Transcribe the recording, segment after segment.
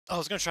I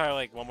was gonna try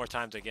like one more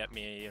time to get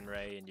me and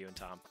Ray and you and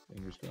Tom.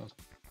 Fingers crossed.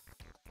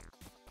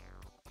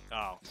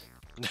 Oh.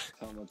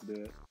 Tom wants to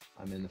do it.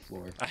 I'm in the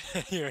floor.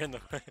 You're in the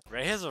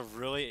Ray has a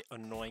really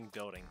annoying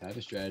building. I have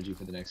a strategy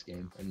for the next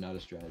game. Or not a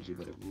strategy,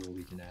 but a rule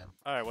we can add.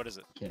 Alright, what is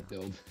it? Can't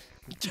build.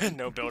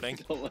 No building.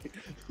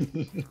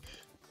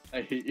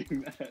 I hate you,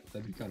 Matt.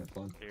 That'd be kind of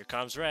fun. Here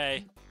comes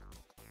Ray.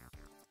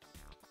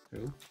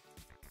 Who?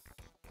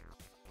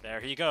 There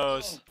he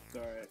goes. Oh,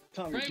 sorry.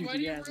 Tom, Ray, why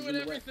do you ruin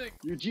everything?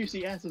 Your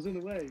juicy ass is in the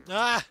way.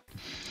 Ah!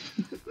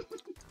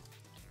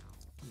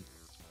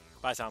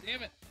 Bye, Tom.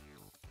 Damn it.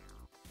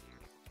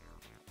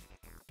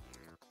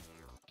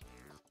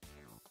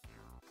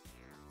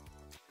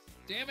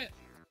 Damn it.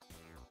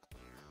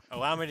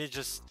 Allow me to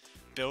just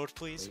build,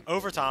 please.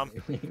 Over, Tom.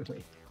 Wait.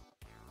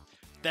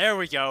 There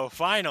we go.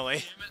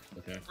 Finally.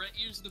 Damn it. Okay. Brett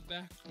used the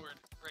backboard.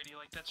 Ray, do you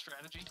like that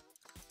strategy?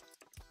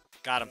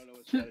 Got I him. don't know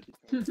what strategy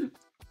Tom is.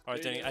 Oh, I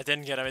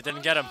didn't get him. I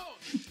didn't get him.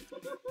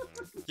 No!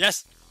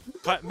 Yes.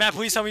 Matt,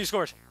 please tell me you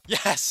scored.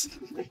 Yes.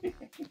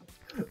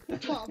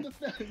 Tom,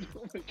 defend!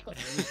 Oh my god.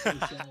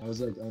 I was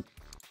like, oh,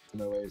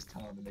 no way is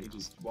Tom, and they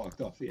just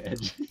walked off the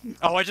edge.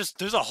 Oh,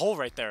 there's a hole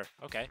right there.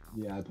 Okay.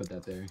 Yeah, I put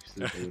that there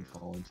so that they would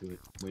fall into it.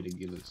 Way to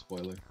give it a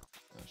spoiler.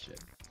 Oh shit.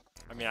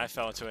 I mean, I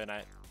fell into it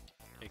and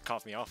it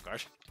caught me off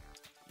guard.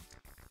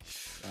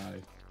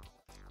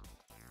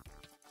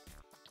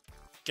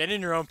 Get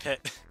in your own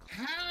pit.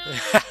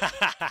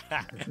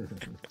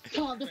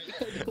 Tom,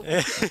 defend!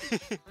 Ray,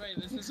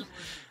 this isn't working.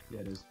 Yeah,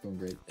 it is going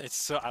great. It's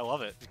so I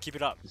love it. Keep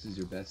it up. This is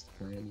your best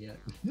plan yet.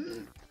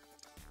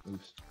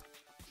 Oops.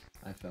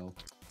 I fell.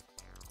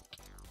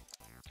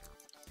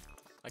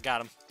 I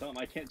got him. Tom,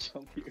 I can't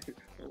jump here.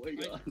 Oh my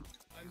god.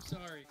 I'm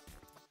sorry.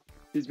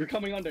 We're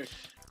coming under. Oh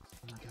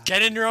my god.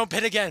 Get in your own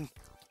pit again,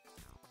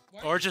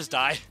 Why or are just you-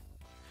 die.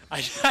 why are I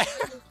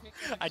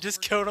your pickaxe just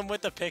working? killed him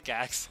with the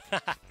pickaxe.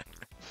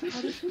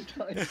 How did you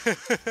die?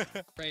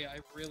 Ray, I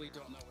really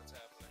don't know what's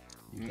happening.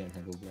 You can't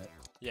handle Brett.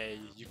 Yeah,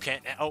 you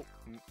can't. Oh,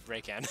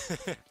 Ray can.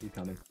 He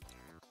coming.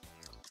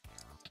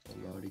 Oh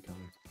lord, he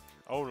coming.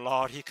 Oh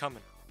Lord, he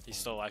coming. He's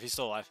still alive. He's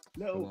still alive.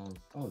 Go No. on.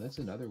 Oh, that's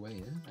another way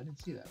in? I didn't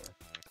see that way.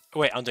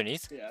 Wait,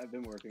 underneath? Yeah, I've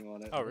been working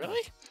on it. Oh,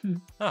 really? Oh,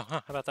 huh,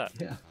 how about that?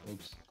 Yeah.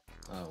 Oops.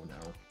 Oh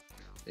no.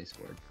 They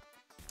scored.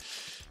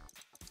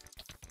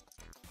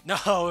 No,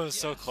 it was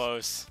so Yes.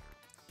 close.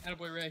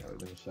 Attaboy, Ray. That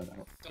would have been a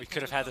shutout. We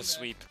could have had the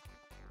sweep.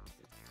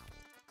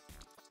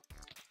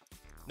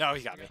 No,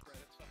 he got me.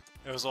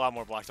 It was a lot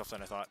more blocked off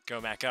than I thought.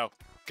 Go, Matt, go.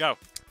 Go.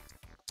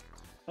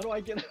 How do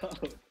I get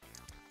out?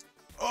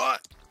 Oh,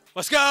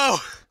 let's go!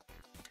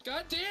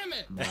 God damn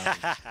it! Nice.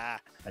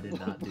 I did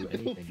not do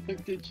anything. What the fuck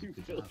Matt. did you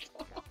Good build?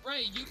 job.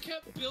 Ray, you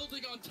kept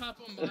building on top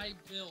of my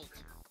build.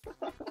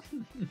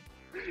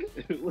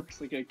 It looks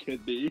like I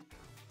could be.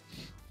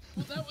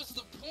 Well, that was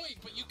the point,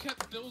 but you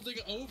kept building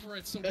over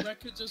it so Brett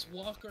could just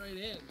walk right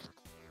in.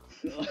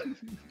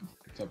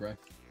 What's up, Ray?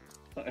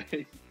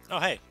 Sorry. Oh,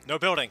 hey, no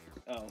building.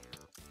 Oh.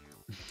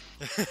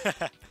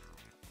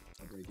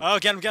 Oh,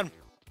 get him.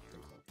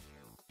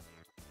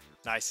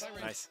 Nice, Bye,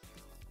 Ray. nice.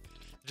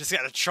 Just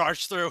gotta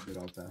charge through. Good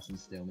old fashioned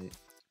stalemate.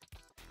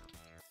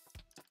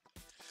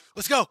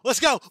 Let's go!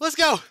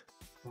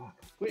 Fuck.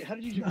 Wait, how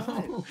did you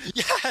survive? No.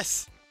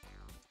 Yes!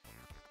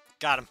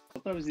 Got him. I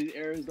thought it was these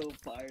arrows don't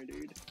fire,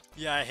 dude.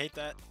 Yeah, I hate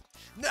that.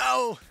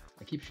 No!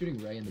 I keep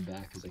shooting Ray in the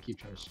back because I keep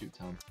trying to shoot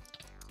Tom.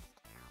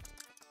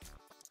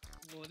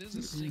 Well, it is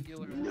a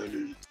singular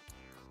one.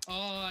 Oh,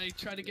 I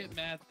tried to get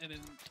Matt, and in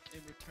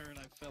return,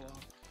 I fell off.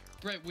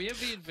 Brett, we have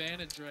the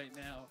advantage right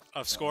now.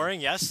 Of scoring,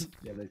 yes?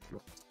 Yeah, they.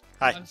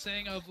 Hi. I'm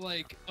saying of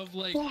like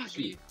Fuck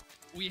you.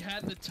 we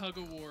had the tug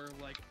of war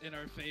like in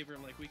our favor.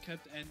 Like we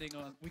kept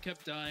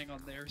dying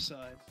on their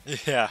side.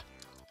 Yeah.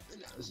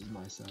 This is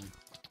my side.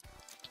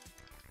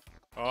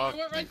 I Oh,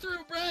 went right through,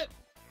 Brett.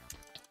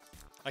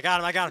 I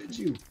got him. Did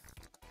you?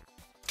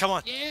 Come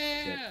on.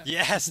 Yeah,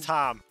 Yes,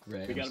 Tom.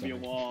 Ray, We I'm gotta be a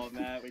sorry. wall,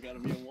 Matt. We gotta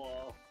be a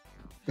wall.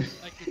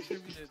 I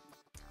contributed.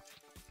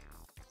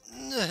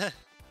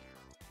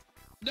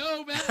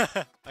 No,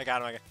 Matt. I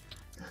got him.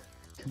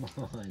 Come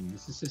on,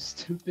 this is so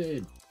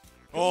stupid.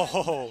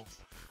 Oh,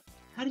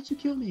 How did you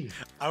kill me?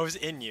 I was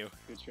in you.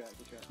 Good try,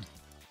 good try.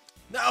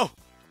 No!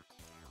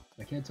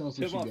 I can't tell if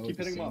Hit we him should up, go keep at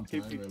the hitting him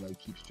same up, keep- time or like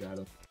keep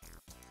straddle.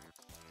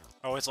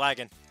 Oh, it's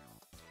lagging.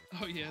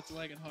 Oh yeah, it's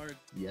lagging hard.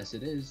 Yes,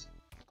 it is.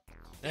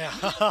 Yeah.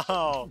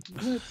 Oh.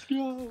 Let's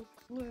go.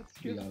 Let's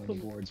We go. got on the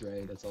boards,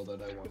 Ray. That's all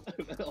that I want.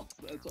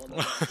 That's all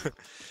that.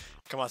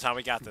 Come on, Tom.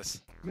 We got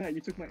this. Matt,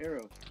 you took my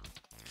arrow.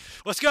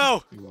 Let's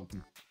go! You're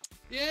welcome.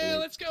 Yeah,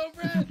 let's go,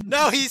 Brett.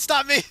 No, he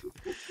stopped me!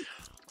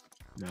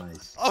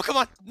 Nice. Oh, come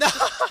on! No!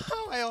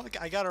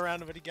 I got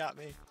around him, but he got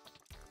me.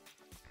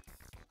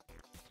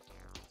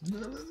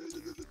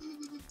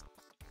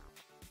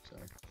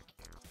 Sorry.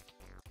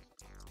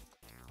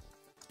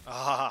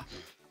 Ah.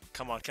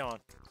 Come on. Oh,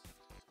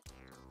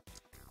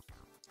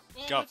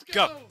 Go, let's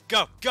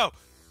go!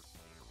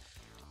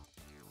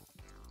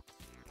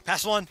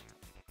 Pass one.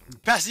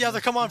 Pass the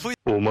other. Come on, please.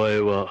 お前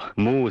は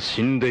もう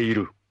死んでい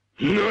る。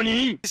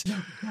何？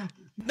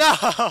 No!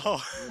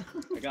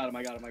 I got him.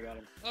 I got him. I got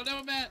him. Oh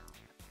no, Matt.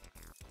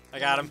 I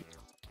got him.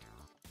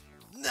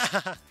 Nah.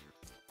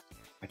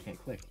 I can't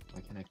click.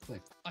 Why can't I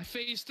click? I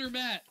phased through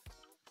Matt.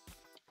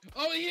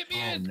 Oh, he hit me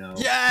Oh in. no.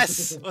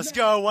 Yes! Let's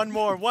go. One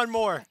more. One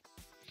more.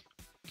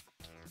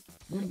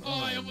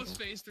 Oh, I almost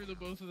phased through the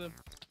both of them.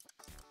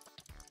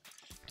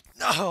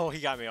 No, he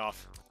got me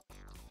off.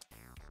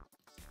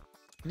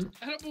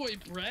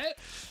 Attaboy, Brett.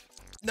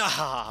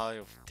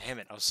 No, damn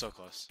it. I was so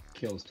close.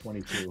 Kills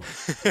 22.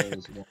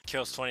 Goals 1.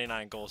 Kills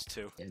 29, goals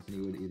 2.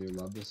 Anthony would either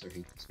love this or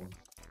hate this one.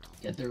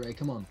 Get there, Ray.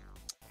 Come on.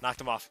 Knocked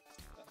him off.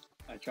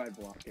 I tried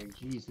blocking.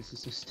 Jeez, this is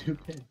so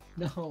stupid.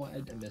 No, I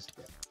missed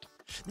it.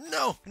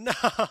 No,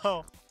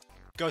 no.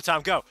 Go,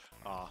 Tom, go.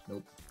 Aw.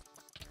 Nope.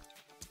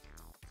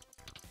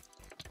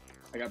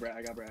 I got Brett.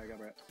 I got Brett. I got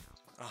Brett.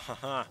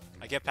 Uh-huh.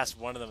 I get past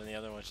one of them and the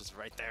other one's just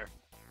right there.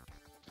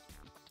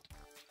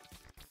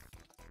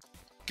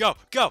 Go,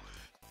 go.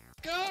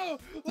 Go.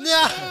 No.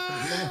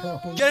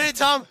 No. Get it,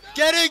 Tom.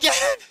 Get it, get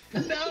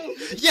it. No!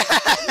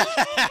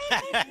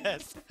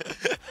 Yes.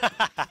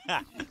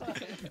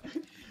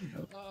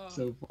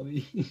 So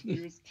funny.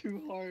 It was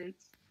 2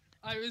 hearts.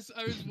 I was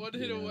one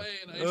hit Yeah. away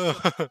and I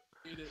still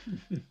made it.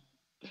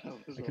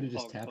 That was I a could have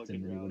just long tapped him fucking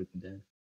and he round. would have been dead.